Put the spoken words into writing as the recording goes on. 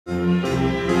So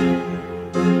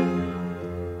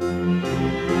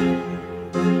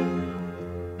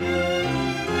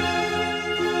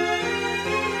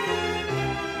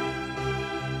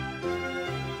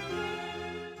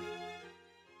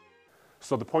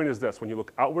the point is this: when you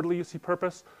look outwardly, you see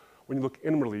purpose. When you look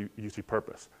inwardly, you see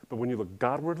purpose. But when you look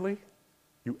Godwardly,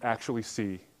 you actually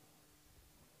see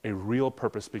a real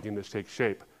purpose begin to take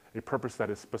shape, a purpose that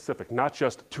is specific, not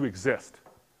just to exist,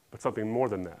 but something more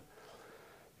than that.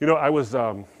 You know, I was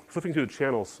flipping through the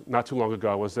channels not too long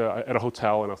ago. I was at a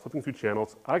hotel and I was flipping through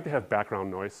channels. I like to have background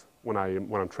noise when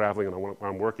I'm traveling and when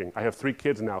I'm working. I have 3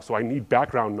 kids now, so I need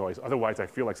background noise. Otherwise, I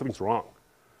feel like something's wrong.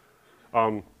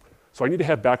 So I need to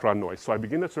have background noise. So I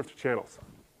begin to surf the channels.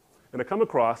 And I come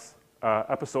across an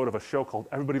episode of a show called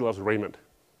Everybody Loves Raymond.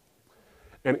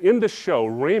 And in this show,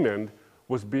 Raymond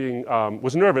was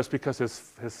nervous because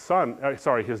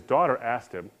his daughter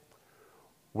asked him,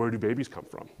 where do babies come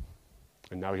from?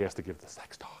 And now he has to give the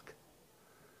sex talk.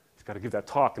 He's got to give that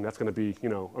talk, and that's going to be,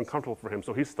 uncomfortable for him.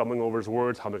 So he's stumbling over his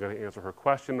words. How am I going to answer her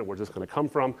question? And where's this going to come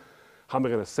from? How am I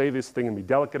going to say this thing and be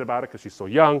delicate about it because she's so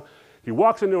young? He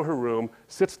walks into her room,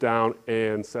 sits down,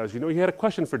 and says, you had a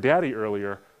question for Daddy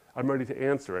earlier. I'm ready to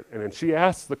answer it. And then she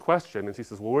asks the question, and she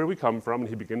says, well, where do we come from? And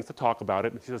he begins to talk about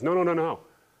it. And she says, no.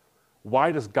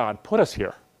 Why does God put us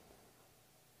here?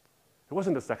 It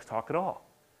wasn't a sex talk at all.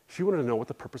 She wanted to know what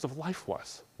the purpose of life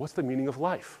was. What's the meaning of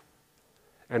life?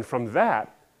 And from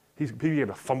that, he began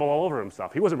to fumble all over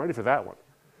himself. He wasn't ready for that one.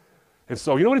 And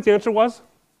so, you know what his answer was?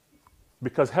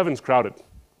 Because heaven's crowded.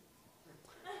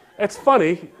 It's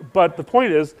funny, but the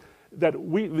point is that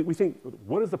we think,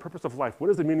 what is the purpose of life? What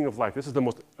is the meaning of life? This is the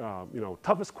most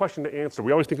toughest question to answer.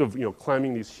 We always think of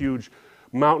climbing these huge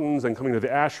mountains and coming to the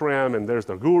ashram, and there's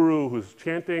the guru who's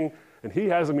chanting, and he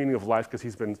has a meaning of life because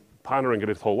he's been pondering it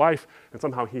his whole life, and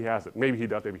somehow he has it. Maybe he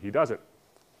does, maybe he doesn't.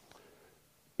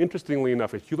 Interestingly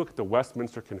enough, if you look at the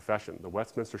Westminster Confession, the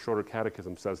Westminster Shorter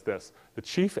Catechism says this: the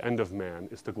chief end of man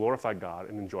is to glorify God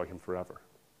and enjoy him forever.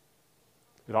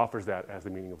 It offers that as the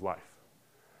meaning of life.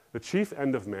 The chief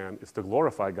end of man is to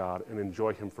glorify God and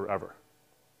enjoy him forever.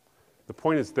 The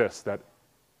point is this, that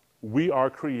we are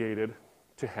created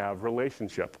to have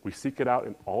relationship. We seek it out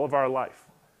in all of our life.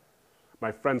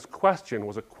 My friend's question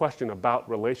was a question about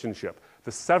relationship,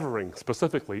 the severing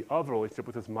specifically of the relationship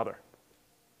with his mother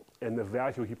and the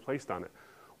value he placed on it.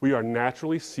 We are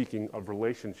naturally seeking of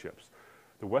relationships.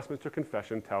 The Westminster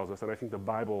Confession tells us, and I think the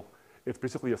Bible, it's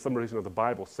basically a summarization of the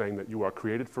Bible saying that you are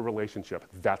created for relationship.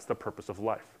 That's the purpose of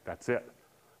life. That's it.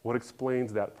 What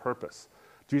explains that purpose?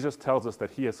 Jesus tells us that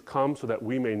he has come so that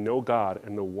we may know God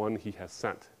and the one he has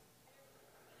sent.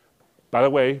 By the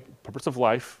way, purpose of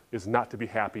life is not to be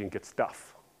happy and get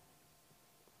stuff.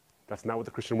 That's not what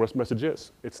the Christian message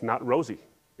is. It's not rosy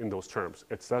in those terms.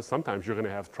 It says sometimes you're going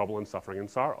to have trouble and suffering and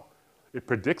sorrow. It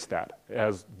predicts that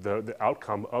as the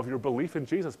outcome of your belief in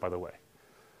Jesus, by the way.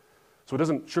 So it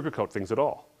doesn't sugarcoat things at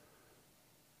all.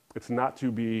 It's not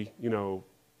to be,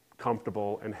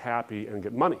 comfortable and happy and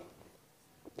get money.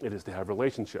 It is to have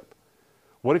relationship.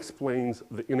 What explains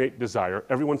the innate desire?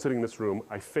 Everyone sitting in this room,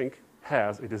 I think,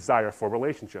 has a desire for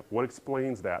relationship. What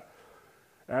explains that?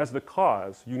 As the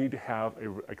cause, you need to have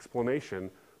an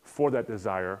explanation for that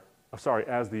desire.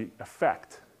 As the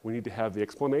effect, we need to have the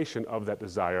explanation of that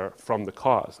desire from the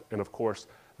cause. And of course,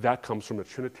 that comes from a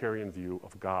Trinitarian view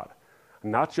of God.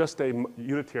 Not just a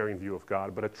Unitarian view of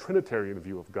God, but a Trinitarian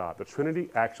view of God. The Trinity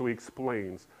actually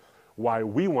explains why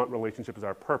we want relationship as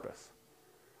our purpose.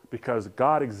 Because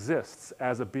God exists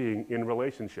as a being in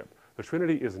relationship. The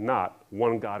Trinity is not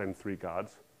one God and 3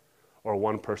 gods, or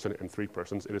one person and 3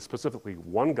 persons. It is specifically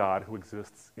one God who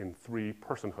exists in 3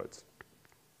 personhoods.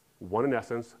 1 in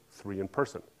essence, 3 in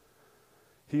person.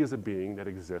 He is a being that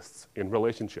exists in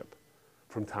relationship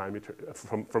from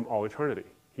all eternity.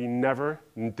 He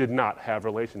did not have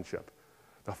relationship.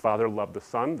 The Father loved the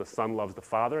Son loves the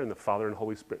Father, and the Father and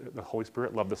the Holy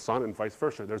Spirit love the Son, and vice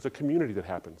versa. There's a community that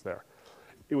happens there.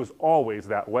 It was always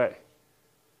that way.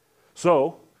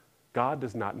 So, God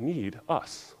does not need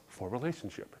us for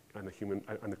relationship in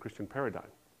the Christian paradigm.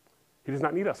 He does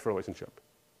not need us for relationship.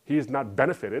 He is not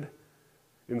benefited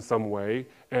in some way,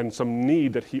 and some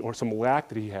need or some lack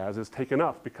that he has is taken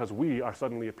up because we are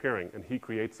suddenly appearing and he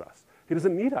creates us. He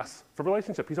doesn't need us for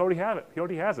relationship. He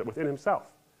already has it within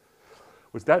himself.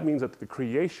 Which that means that the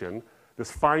creation,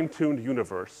 this fine-tuned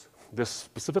universe, this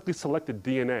specifically selected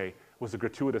DNA, was a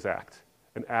gratuitous act,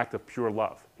 an act of pure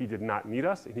love. He did not need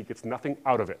us, and he gets nothing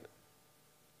out of it.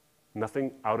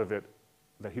 Nothing out of it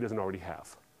that he doesn't already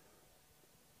have.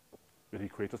 But he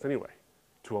creates us anyway,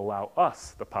 to allow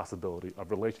us the possibility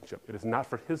of relationship. It is not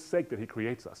for his sake that he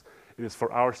creates us. It is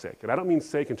for our sake. And I don't mean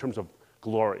sake in terms of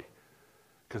glory.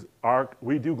 Because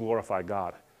we do glorify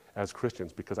God as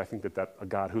Christians, because I think that a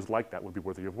God who's like that would be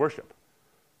worthy of worship.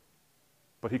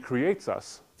 But he creates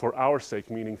us for our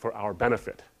sake, meaning for our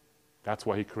benefit. That's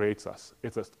why he creates us.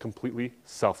 It's a completely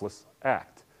selfless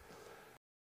act.